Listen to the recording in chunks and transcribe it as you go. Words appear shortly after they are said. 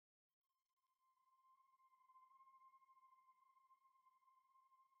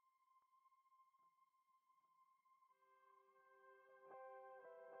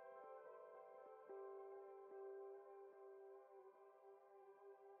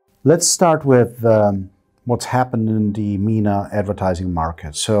Let's start with what's happened in the MENA advertising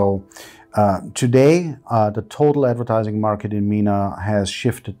market. So today, the total advertising market in MENA has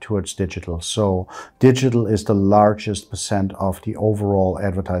shifted towards digital. So digital is the largest percent of the overall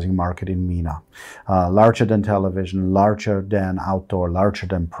advertising market in MENA. Larger than television, larger than outdoor, larger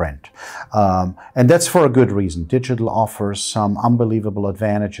than print. And that's for a good reason. Digital offers some unbelievable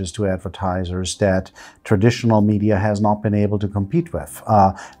advantages to advertisers that traditional media has not been able to compete with.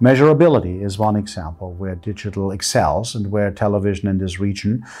 Measurability is one example where digital excels and where television in this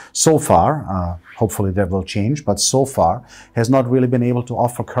region so far, hopefully that will change, but so far has not really been able to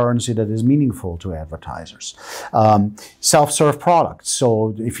offer currency that is meaningful to advertisers. Self-serve products.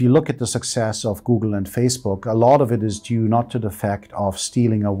 So if you look at the success of Google and Facebook, a lot of it is due not to the fact of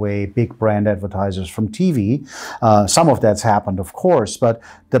stealing away big brand advertisers from TV. Some of that's happened, of course, but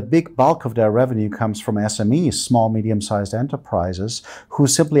the big bulk of their revenue comes from SMEs, small, medium-sized enterprises, who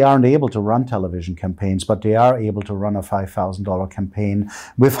simply aren't able to run television campaigns, but they are able to run a $5,000 campaign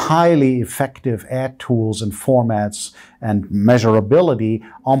with highly effective ad tools and formats and measurability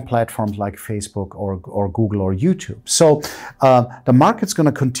on platforms like Facebook or Google or YouTube. So the market's going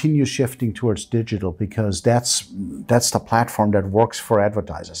to continue shifting towards digital because that's the platform that works for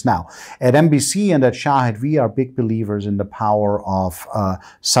advertisers. Now, at NBC and at Shahid, we are big believers in the power of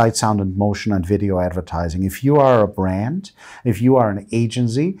sight, sound, and motion and video advertising. If you are a brand, if you are an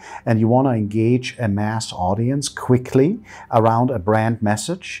agency, and you want to engage a mass audience quickly around a brand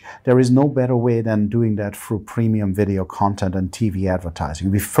message, there is no better way than doing that through premium video content and TV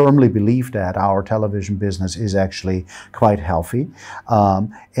advertising. We firmly believe that our television business is actually quite healthy,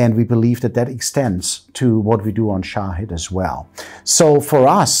 and we believe that that extends to what we do on Shahid as well. So for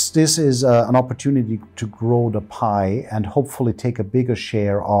us, this is an opportunity to grow the pie and hopefully take a bigger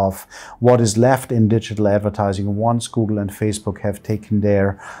share of what is left in digital advertising once Google and Facebook have taken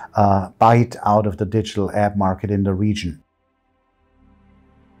their bite out of the digital ad market in the region.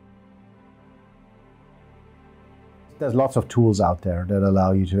 There's lots of tools out there that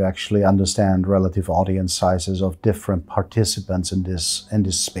allow you to actually understand relative audience sizes of different participants in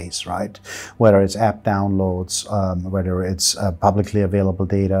this space, right? Whether it's app downloads, whether it's publicly available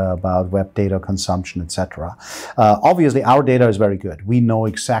data about web data consumption, etc. Obviously, our data is very good. We know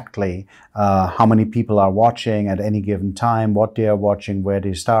exactly how many people are watching at any given time, what they are watching, where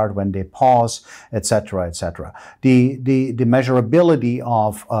they start, when they pause, etc., etc. The measurability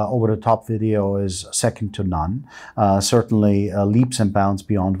of over-the-top video is second to none. Certainly leaps and bounds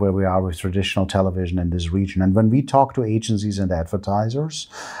beyond where we are with traditional television in this region. And when we talk to agencies and advertisers,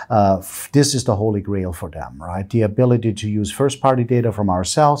 this is the holy grail for them, right? The ability to use first-party data from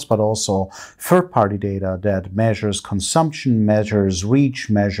ourselves, but also third-party data that measures consumption, measures reach,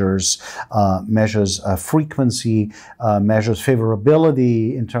 measures frequency, measures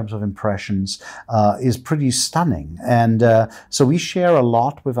favorability in terms of impressions, is pretty stunning. And so we share a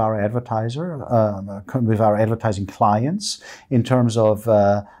lot with our advertising clients in terms of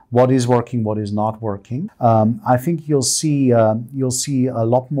what is working, what is not working. I think you'll see a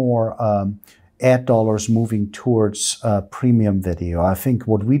lot more ad dollars moving towards premium video. I think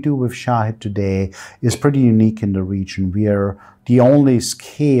what we do with Shahid today is pretty unique in the region. We are the only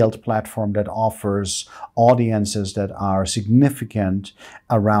scaled platform that offers audiences that are significant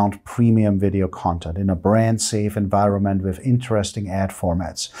around premium video content in a brand-safe environment with interesting ad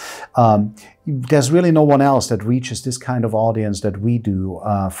formats. There's really no one else that reaches this kind of audience that we do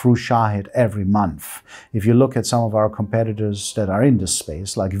through Shahid every month. If you look at some of our competitors that are in this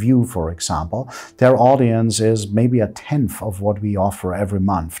space, like View, for example, their audience is maybe a tenth of what we offer every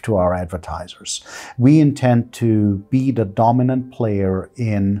month to our advertisers. We intend to be the dominant player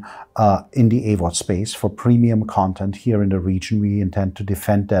in the AVOD space for premium content here in the region. We intend to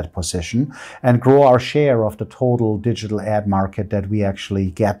defend that position and grow our share of the total digital ad market that we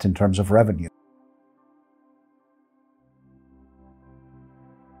actually get in terms of revenue.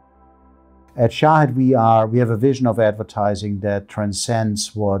 At Shahid, we have a vision of advertising that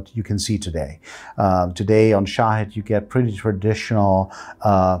transcends what you can see today. Today on Shahid, you get pretty traditional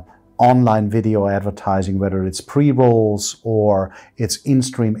online video advertising, whether it's pre-rolls or it's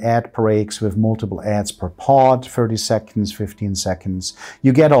in-stream ad breaks with multiple ads per pod, 30 seconds, 15 seconds.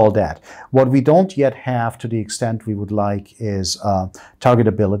 You get all that. What we don't yet have to the extent we would like is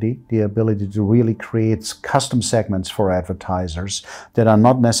targetability, the ability to really create custom segments for advertisers that are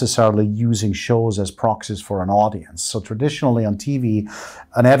not necessarily using shows as proxies for an audience. So traditionally on TV,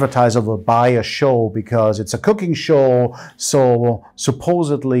 an advertiser will buy a show because it's a cooking show, so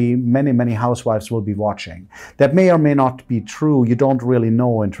supposedly many housewives will be watching. That may or may not be true. You don't really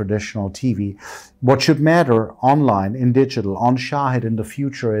know in traditional TV. What should matter online, in digital, on Shahid in the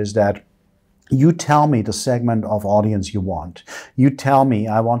future is that you tell me the segment of audience you want. You tell me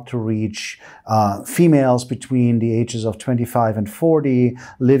I want to reach females between the ages of 25 and 40,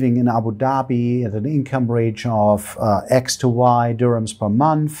 living in Abu Dhabi at an income range of X to Y dirhams per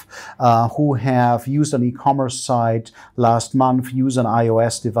month, who have used an e-commerce site last month, use an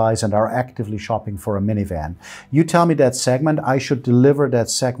iOS device, and are actively shopping for a minivan. You tell me that segment, I should deliver that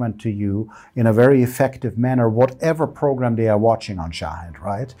segment to you in a very effective manner, whatever program they are watching on Shahid,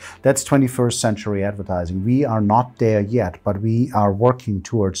 right? That's 21st century advertising. We are not there yet, but we are working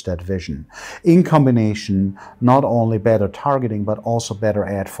towards that vision. In combination, not only better targeting, but also better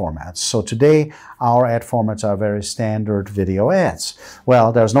ad formats. So today, our ad formats are very standard video ads.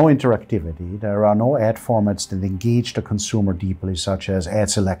 Well, there's no interactivity. There are no ad formats that engage the consumer deeply, such as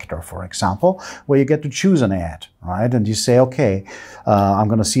Ad Selector, for example, where you get to choose an ad, right? And you say, okay, I'm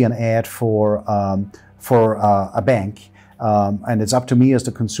going to see an ad for a bank. And it's up to me as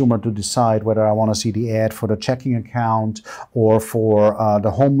the consumer to decide whether I want to see the ad for the checking account or for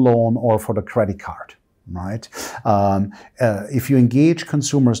the home loan or for the credit card, right? If you engage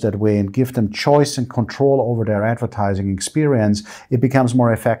consumers that way and give them choice and control over their advertising experience, it becomes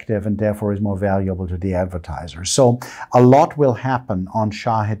more effective and therefore is more valuable to the advertiser. So a lot will happen on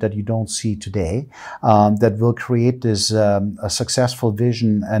Shahid that you don't see today that will create this a successful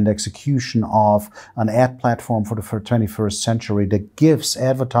vision and execution of an ad platform for the 21st century that gives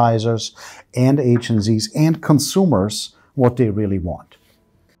advertisers and agencies and consumers what they really want.